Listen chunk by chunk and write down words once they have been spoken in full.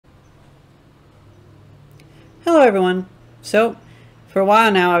Hello everyone. So, for a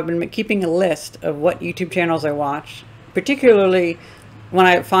while now I've been keeping a list of what YouTube channels I watch, particularly when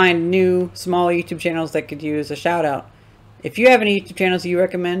I find new small YouTube channels that could use a shout out. If you have any YouTube channels you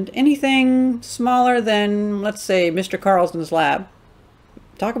recommend, anything smaller than, let's say, Mr. Carlson's Lab,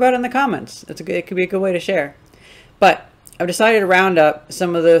 talk about it in the comments. It could be a good way to share. But I've decided to round up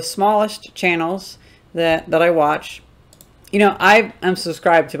some of the smallest channels that I watch. You know, I'm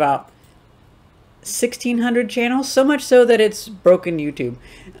subscribed to about 1,600 channels, so much so that it's broken YouTube.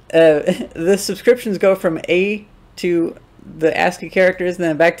 The subscriptions go from A to the ASCII characters, and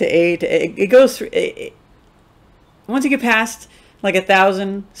then back to A to A. It goes through. Once you get past like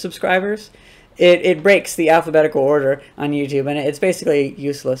 1,000 subscribers, it breaks the alphabetical order on YouTube, and it's basically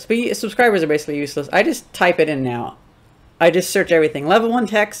useless. But subscribers are basically useless. I just type it in now. I just search everything. Level 1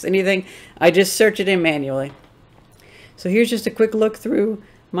 text, anything. I just search it in manually. So here's just a quick look through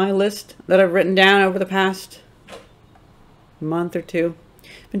my list that I've written down over the past month or two.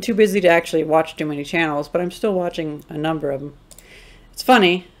 Been too busy to actually watch too many channels, but I'm still watching a number of them. It's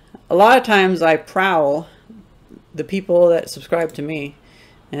funny, a lot of times I prowl the people that subscribe to me,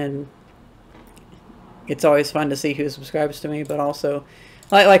 and it's always fun to see who subscribes to me, but also,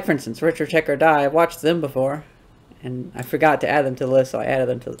 like for instance, Retro Tech or Die, I've watched them before, and I forgot to add them to the list, so I added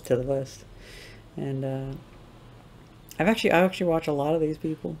them to the list. And I actually watch a lot of these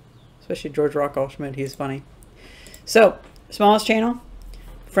people, especially George Rockoff Schmidt. He's funny. So, smallest channel,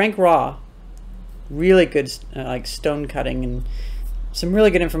 Frank Raw. Really good, like stone cutting and some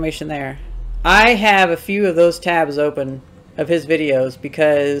really good information there. I have a few of those tabs open of his videos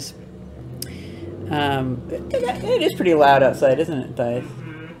because it is pretty loud outside, isn't it, Thais?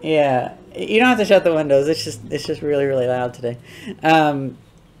 Yeah, you don't have to shut the windows. It's just really loud today.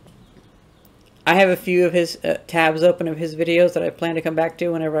 I have a few of his tabs open of his videos that I plan to come back to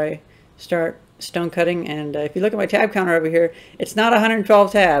whenever I start stone cutting. And if you look at my tab counter over here, it's not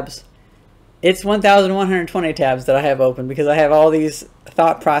 112 tabs. It's 1,120 tabs that I have open because I have all these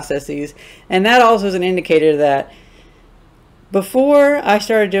thought processes. And that also is an indicator that before I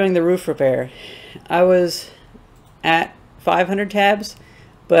started doing the roof repair, I was at 500 tabs,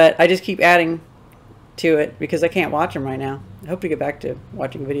 but I just keep adding to it because I can't watch them right now. I hope to get back to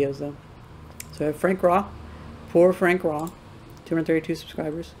watching videos though. So I have Frank Raw, poor Frank Raw, 232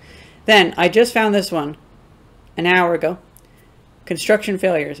 subscribers. Then I just found this one an hour ago. Construction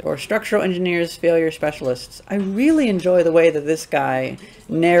failures, or structural engineers failure specialists. I really enjoy the way that this guy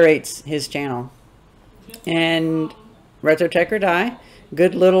narrates his channel. And Retro Tech or Die,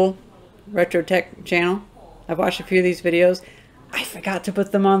 good little Retro Tech channel. I've watched a few of these videos. I forgot to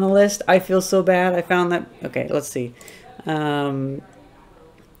put them on the list. I feel so bad. I found that. Okay, let's see.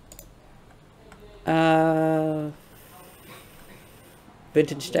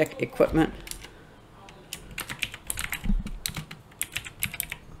 Vintage tech equipment.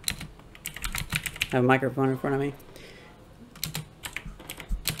 I have a microphone in front of me.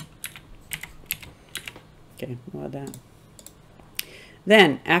 Okay, what about that?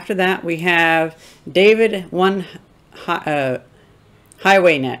 Then after that we have David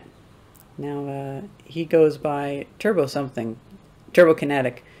Highway Net. Now he goes by Turbo something, Turbo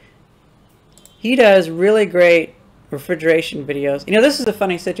Kinetic. He does really great refrigeration videos. You know, this is a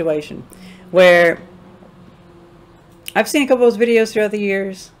funny situation where I've seen a couple of those videos throughout the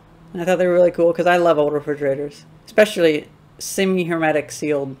years, and I thought they were really cool because I love old refrigerators, especially semi-hermetic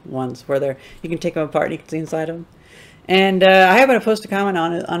sealed ones where you can take them apart and you can see inside of them. And I happened to post a comment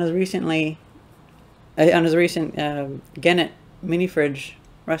on his recent Gennett mini fridge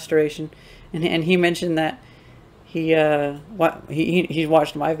restoration, and he mentioned that he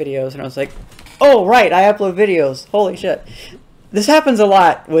watched my videos, and I was like, oh right, I upload videos, holy shit. This happens a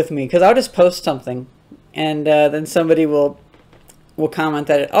lot with me because I'll just post something, and then somebody will comment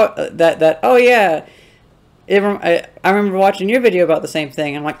that oh yeah, I remember watching your video about the same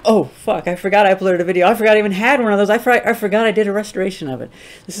thing. I'm like, oh fuck, I forgot I uploaded a video. I forgot I even had one of those. I forgot I did a restoration of it.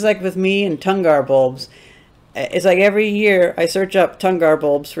 This is like with me and Tungar bulbs. It's like every year I search up Tungar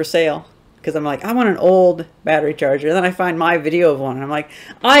bulbs for sale because I'm like, I want an old battery charger. And then I find my video of one, and I'm like,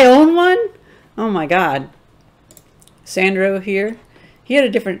 I own one? Oh my god. Sandro here. He had a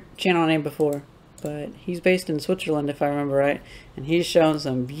different channel name before, but he's based in Switzerland if I remember right. And he's shown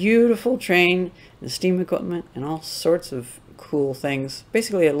some beautiful train and steam equipment and all sorts of cool things.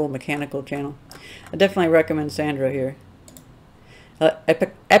 Basically a little mechanical channel. I definitely recommend Sandro here.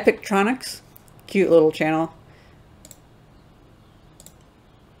 Epictronics. Cute little channel.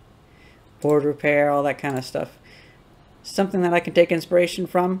 Board repair, all that kind of stuff. Something that I can take inspiration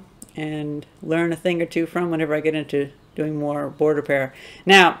from and learn a thing or two from whenever I get into doing more board repair.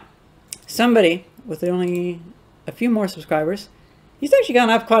 Now, somebody with only a few more subscribers. He's actually gone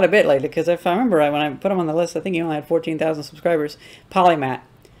up quite a bit lately, because if I remember right, when I put him on the list, I think he only had 14,000 subscribers. Polymath.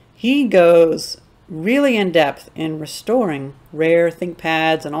 He goes really in depth in restoring rare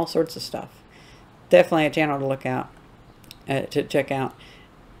ThinkPads and all sorts of stuff. Definitely a channel to look out, to check out.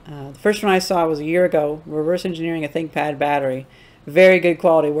 The first one I saw was a year ago, reverse engineering a ThinkPad battery. Very good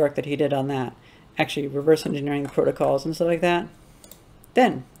quality work that he did on that. Actually, reverse engineering the protocols and stuff like that.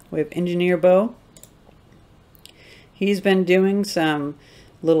 Then we have Engineer Bo. He's been doing some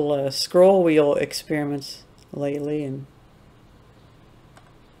little scroll wheel experiments lately, and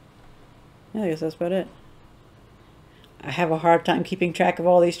I guess that's about it. I have a hard time keeping track of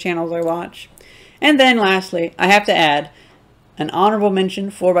all these channels I watch. And then lastly, I have to add an honorable mention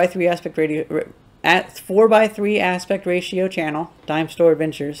 4x3 aspect radio at 4x3 aspect ratio channel, Dime Store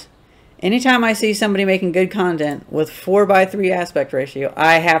Adventures. Anytime I see somebody making good content with 4x3 aspect ratio,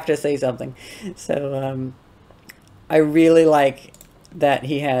 I have to say something. So I really like that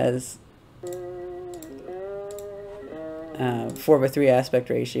he has 4x3 aspect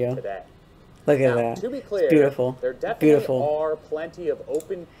ratio. Today. Look at Now, that. to be clear, it's beautiful. There definitely beautiful. are plenty of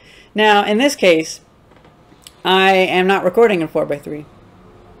open. Now, in this case, I am not recording in 4x3,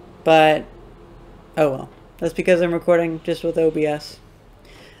 but oh well. That's because I'm recording just with OBS.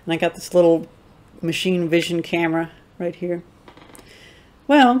 And I got this little machine vision camera right here.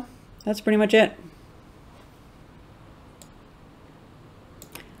 Well, that's pretty much it.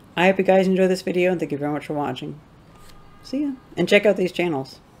 I hope you guys enjoyed this video, and thank you very much for watching. See ya. And check out these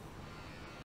channels.